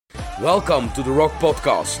Welcome to the Rock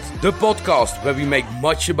Podcast, the podcast where we make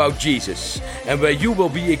much about Jesus and where you will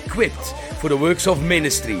be equipped for the works of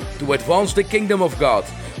ministry to advance the kingdom of God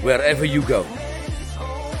wherever you go.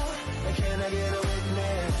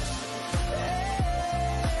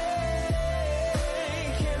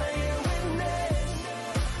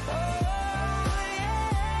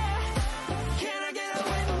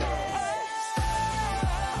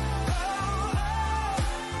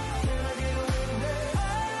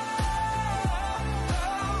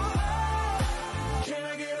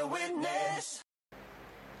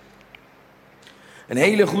 Een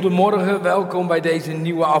hele goede morgen, welkom bij deze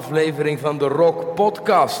nieuwe aflevering van de Rock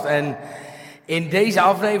Podcast. En in deze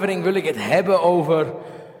aflevering wil ik het hebben over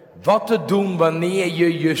wat te doen wanneer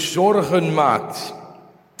je je zorgen maakt.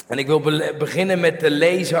 En ik wil beginnen met te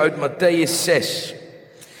lezen uit Mattheüs 6.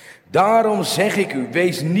 Daarom zeg ik u,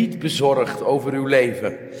 wees niet bezorgd over uw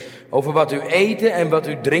leven, over wat u eten en wat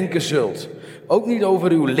u drinken zult. Ook niet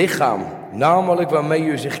over uw lichaam, namelijk waarmee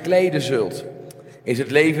u zich kleden zult. Is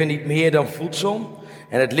het leven niet meer dan voedsel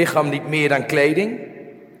en het lichaam niet meer dan kleding?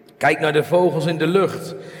 Kijk naar de vogels in de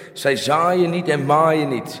lucht. Zij zaaien niet en maaien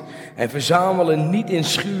niet en verzamelen niet in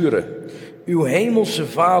schuren. Uw hemelse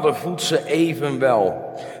Vader voedt ze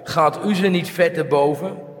evenwel. Gaat u ze niet vetten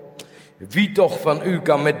boven? Wie toch van u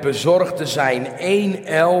kan met bezorgd te zijn 1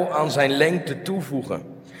 el aan zijn lengte toevoegen?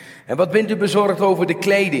 En wat bent u bezorgd over de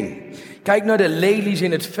kleding? Kijk naar de lelies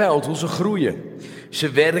in het veld, hoe ze groeien.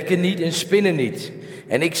 Ze werken niet en spinnen niet.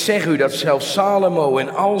 En ik zeg u dat zelfs Salomo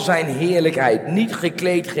in al zijn heerlijkheid niet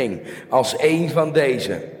gekleed ging als een van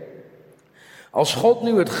deze. Als God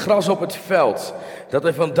nu het gras op het veld, dat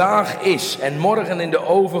er vandaag is en morgen in de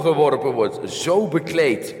oven geworpen wordt, zo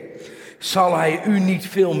bekleedt, zal hij u niet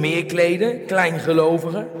veel meer kleden,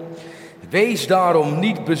 kleingelovigen? Wees daarom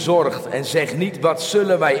niet bezorgd en zeg niet, wat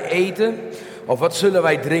zullen wij eten of wat zullen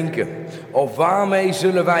wij drinken? Of waarmee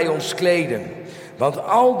zullen wij ons kleden? Want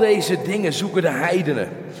al deze dingen zoeken de heidenen.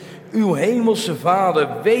 Uw hemelse Vader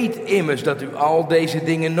weet immers dat u al deze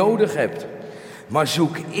dingen nodig hebt. Maar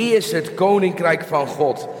zoek eerst het koninkrijk van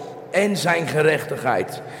God en zijn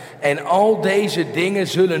gerechtigheid. En al deze dingen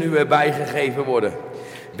zullen u erbij gegeven worden.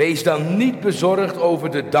 Wees dan niet bezorgd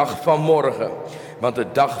over de dag van morgen. Want de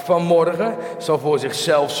dag van morgen zal voor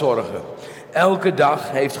zichzelf zorgen. Elke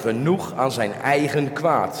dag heeft genoeg aan zijn eigen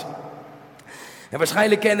kwaad. En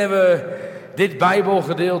waarschijnlijk kennen we dit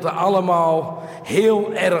Bijbelgedeelte allemaal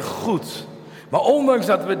heel erg goed. Maar ondanks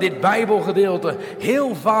dat we dit Bijbelgedeelte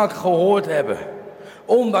heel vaak gehoord hebben,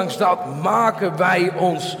 ondanks dat maken wij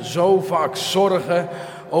ons zo vaak zorgen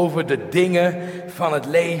over de dingen van het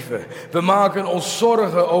leven. We maken ons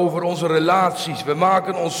zorgen over onze relaties. We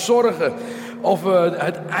maken ons zorgen of we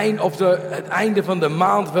het einde van de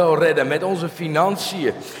maand wel redden met onze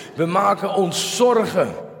financiën. We maken ons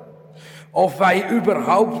zorgen of wij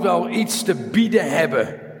überhaupt wel iets te bieden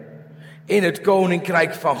hebben in het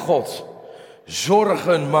koninkrijk van God.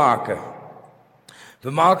 Zorgen maken.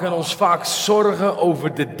 We maken ons vaak zorgen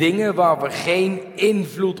over de dingen waar we geen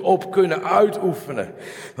invloed op kunnen uitoefenen.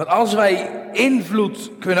 Want als wij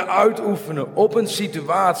invloed kunnen uitoefenen op een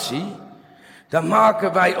situatie, dan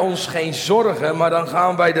maken wij ons geen zorgen, maar dan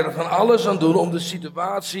gaan wij er van alles aan doen om de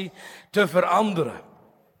situatie te veranderen.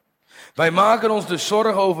 Wij maken ons dus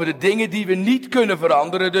zorgen over de dingen die we niet kunnen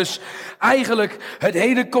veranderen. Dus eigenlijk het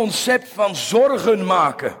hele concept van zorgen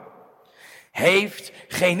maken heeft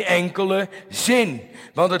geen enkele zin.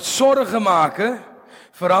 Want het zorgen maken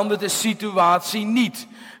verandert de situatie niet.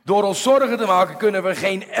 Door ons zorgen te maken kunnen we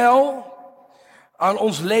geen el aan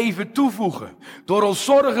ons leven toevoegen. Door ons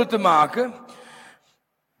zorgen te maken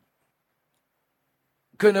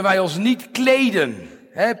kunnen wij ons niet kleden.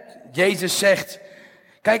 Jezus zegt,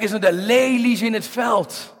 kijk eens naar de lelies in het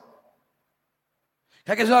veld.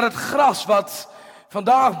 Kijk eens naar het gras wat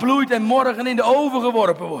vandaag bloeit en morgen in de oven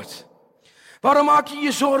geworpen wordt. Waarom maak je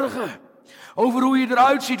je zorgen over hoe je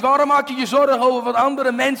eruit ziet? Waarom maak je je zorgen over wat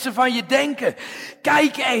andere mensen van je denken?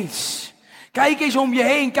 Kijk eens. Kijk eens om je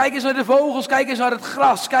heen. Kijk eens naar de vogels. Kijk eens naar het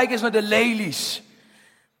gras. Kijk eens naar de lelies.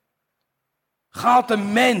 Gaat de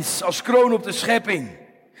mens als kroon op de schepping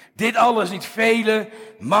dit alles niet vele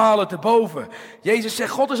malen te boven? Jezus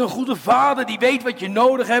zegt, God is een goede vader die weet wat je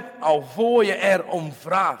nodig hebt al voor je erom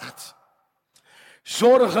vraagt.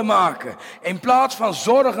 Zorgen maken. In plaats van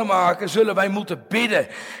zorgen maken zullen wij moeten bidden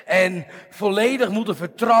en volledig moeten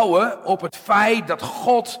vertrouwen op het feit dat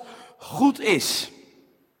God goed is.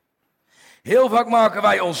 Heel vaak maken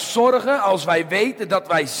wij ons zorgen als wij weten dat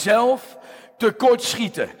wij zelf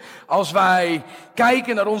tekortschieten. Als wij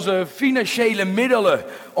kijken naar onze financiële middelen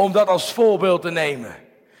om dat als voorbeeld te nemen.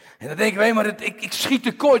 En dan denken wij, maar ik schiet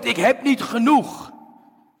tekort, ik heb niet genoeg.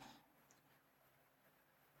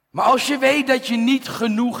 Maar als je weet dat je niet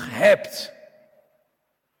genoeg hebt,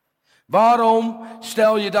 waarom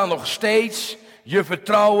stel je dan nog steeds je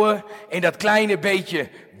vertrouwen in dat kleine beetje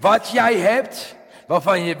wat jij hebt,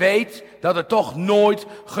 waarvan je weet dat het toch nooit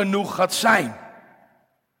genoeg gaat zijn?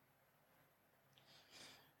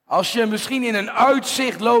 Als je misschien in een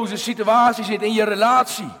uitzichtloze situatie zit in je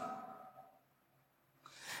relatie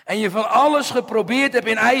en je van alles geprobeerd hebt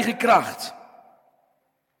in eigen kracht,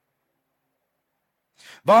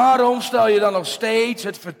 waarom stel je dan nog steeds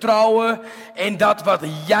het vertrouwen in dat wat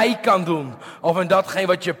jij kan doen of in datgene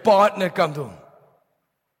wat je partner kan doen?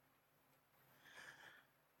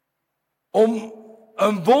 Om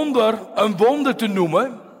een wonder te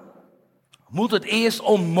noemen, moet het eerst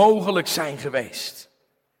onmogelijk zijn geweest.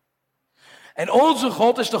 En onze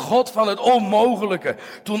God is de God van het onmogelijke.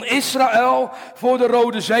 Toen Israël voor de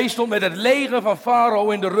Rode Zee stond met het leger van Farao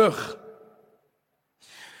in de rug.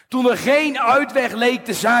 Toen er geen uitweg leek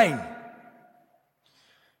te zijn.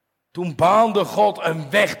 Toen baande God een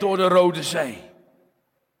weg door de Rode Zee.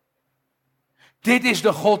 Dit is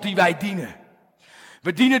de God die wij dienen.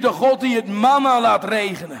 We dienen de God die het manna laat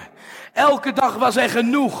regenen. Elke dag was er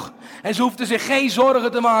genoeg. En ze hoefden zich geen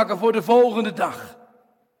zorgen te maken voor de volgende dag.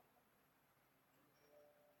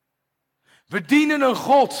 We dienen een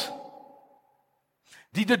God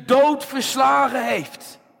die de dood verslagen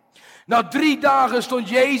heeft. Na 3 dagen stond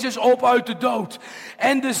Jezus op uit de dood.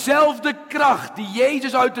 En dezelfde kracht die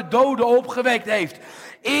Jezus uit de doden opgewekt heeft,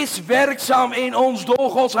 is werkzaam in ons door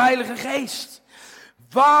Gods Heilige Geest.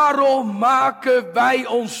 Waarom maken wij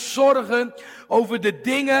ons zorgen over de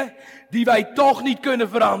dingen die wij toch niet kunnen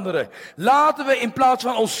veranderen? Laten we in plaats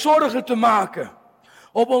van ons zorgen te maken,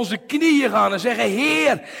 op onze knieën gaan en zeggen: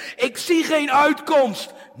 Heer, ik zie geen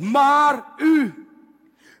uitkomst, maar u.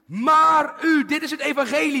 Maar u, dit is het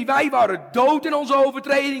evangelie. Wij waren dood in onze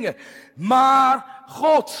overtredingen. Maar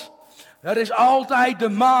God. Er is altijd de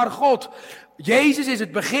maar God. Jezus is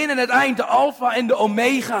het begin en het eind, de alfa en de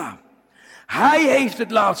omega. Hij heeft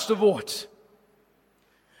het laatste woord.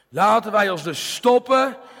 Laten wij ons dus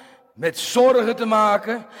stoppen met zorgen te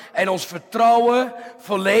maken en ons vertrouwen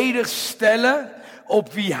volledig stellen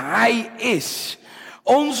op wie Hij is.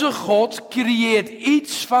 Onze God creëert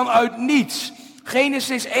iets vanuit niets.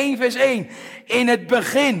 Genesis 1 vers 1. In het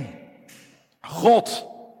begin, God.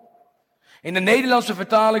 In de Nederlandse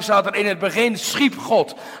vertaling staat er: in het begin schiep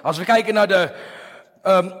God. Als we kijken naar de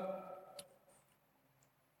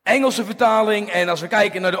Engelse vertaling en als we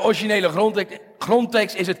kijken naar de originele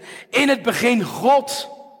grondtekst, is het: in het begin God.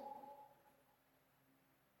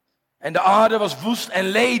 En de aarde was woest en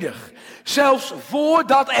ledig. Zelfs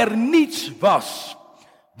voordat er niets was,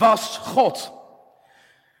 was God.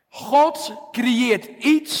 God creëert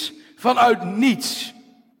iets vanuit niets.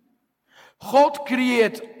 God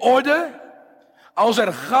creëert orde als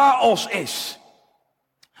er chaos is.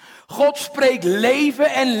 God spreekt leven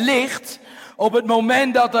en licht op het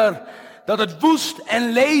moment dat het woest en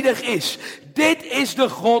ledig is. Dit is de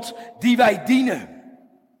God die wij dienen.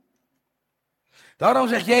 Daarom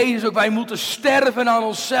zegt Jezus ook: wij moeten sterven aan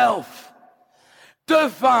onszelf. Te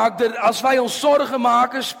vaak, als wij ons zorgen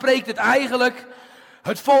maken, spreekt het eigenlijk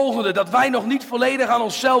het volgende: dat wij nog niet volledig aan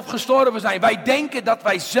onszelf gestorven zijn. Wij denken dat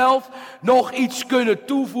wij zelf nog iets kunnen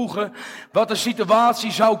toevoegen wat de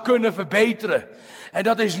situatie zou kunnen verbeteren. En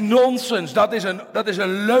dat is nonsens, dat is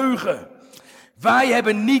een leugen. Wij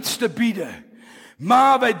hebben niets te bieden.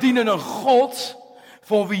 Maar wij dienen een God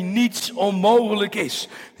voor wie niets onmogelijk is.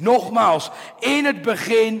 Nogmaals, in het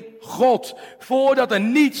begin God. Voordat er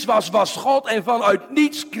niets was, was God en vanuit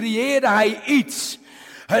niets creëerde Hij iets.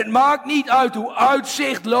 Het maakt niet uit hoe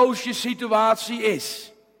uitzichtloos je situatie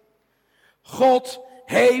is. God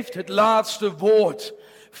heeft het laatste woord.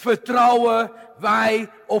 Vertrouwen wij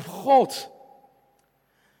op God.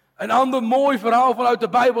 Een ander mooi verhaal vanuit de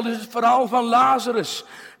Bijbel is het verhaal van Lazarus.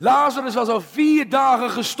 Lazarus was al 4 dagen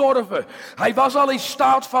gestorven. Hij was al in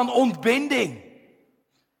staat van ontbinding.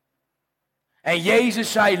 En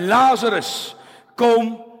Jezus zei: Lazarus,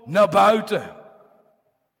 kom naar buiten.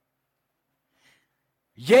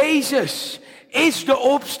 Jezus is de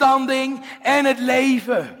opstanding en het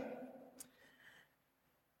leven.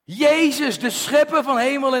 Jezus, de schepper van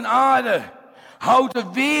hemel en aarde, houdt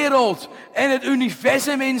de wereld en het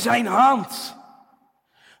universum in zijn hand.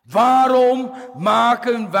 Waarom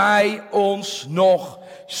maken wij ons nog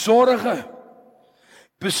zorgen?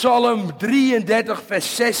 Psalm 33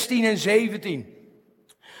 vers 16 en 17.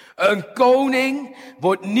 Een koning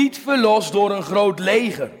wordt niet verlost door een groot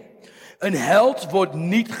leger. Een held wordt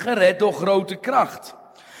niet gered door grote kracht.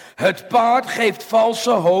 Het paard geeft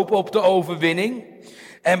valse hoop op de overwinning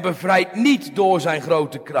en bevrijdt niet door zijn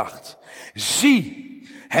grote kracht. Zie,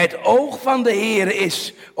 het oog van de Heere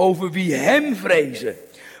is over wie hem vrezen,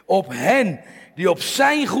 op hen die op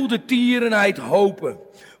zijn goede tierenheid hopen,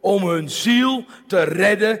 om hun ziel te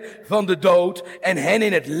redden van de dood en hen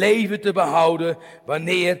in het leven te behouden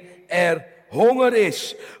wanneer er honger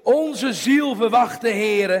is. Onze ziel verwacht de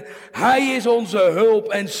Heere, hij is onze hulp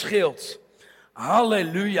en schild.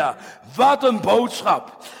 Halleluja, wat een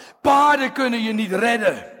boodschap. Paarden kunnen je niet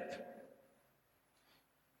redden.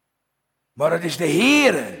 Maar het is de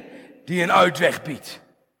Heere die een uitweg biedt.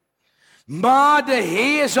 Maar de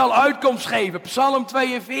Heer zal uitkomst geven, Psalm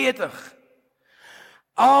 42.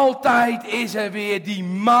 Altijd is er weer die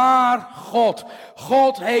maar God.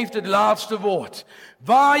 God heeft het laatste woord.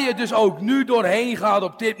 Waar je dus ook nu doorheen gaat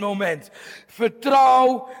op dit moment.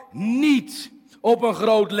 Vertrouw niet op een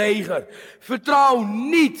groot leger. Vertrouw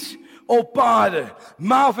niet op paarden,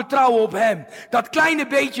 maar vertrouw op hem. Dat kleine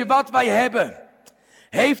beetje wat wij hebben,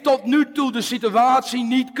 heeft tot nu toe de situatie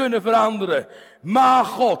niet kunnen veranderen. Maar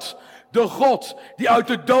God, de God die uit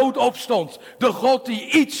de dood opstond. De God die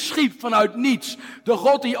iets schiep vanuit niets. De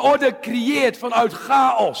God die orde creëert vanuit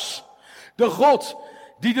chaos. De God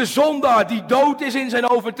die de zondaar die dood is in zijn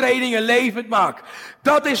overtredingen levend maakt.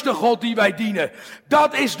 Dat is de God die wij dienen.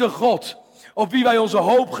 Dat is de God op wie wij onze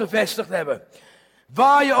hoop gevestigd hebben.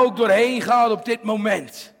 Waar je ook doorheen gaat op dit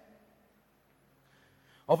moment.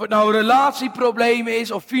 Of het nou relatieproblemen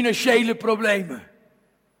is of financiële problemen.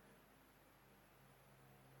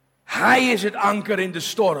 Hij is het anker in de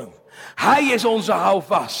storm. Hij is onze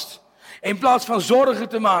houvast. In plaats van zorgen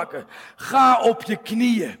te maken, ga op je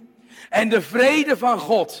knieën. En de vrede van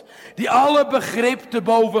God, die alle begrip te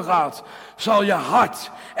boven gaat, zal je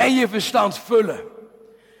hart en je verstand vullen.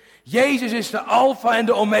 Jezus is de alfa en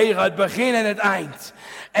de omega, het begin en het eind.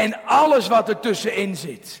 En alles wat er tussenin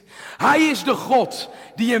zit. Hij is de God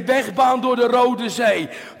die een weg baant door de Rode Zee,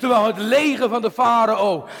 terwijl het leger van de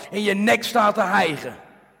farao in je nek staat te hijgen.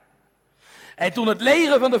 En toen het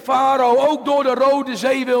leger van de farao ook door de Rode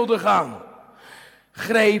Zee wilde gaan,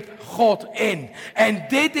 greep God in. En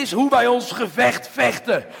dit is hoe wij ons gevecht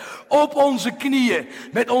vechten. Op onze knieën,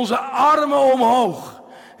 met onze armen omhoog.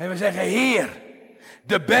 En we zeggen, Heer,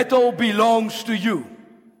 the battle belongs to you.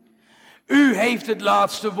 U heeft het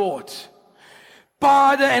laatste woord.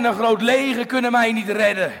 Paarden en een groot leger kunnen mij niet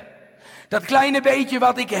redden. Dat kleine beetje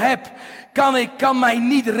wat ik heb, kan mij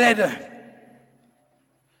niet redden.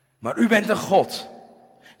 Maar u bent een God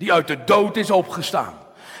die uit de dood is opgestaan.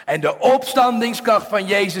 En de opstandingskracht van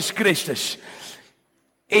Jezus Christus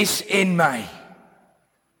is in mij.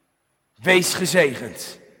 Wees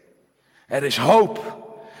gezegend. Er is hoop.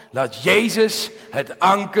 Laat Jezus het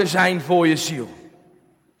anker zijn voor je ziel.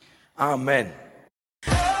 Amen.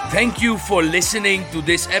 Thank you for listening to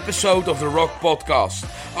this episode of the Rock Podcast.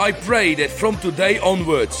 I pray that from today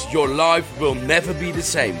onwards your life will never be the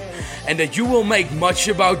same and that you will make much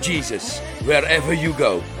about Jesus wherever you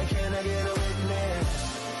go.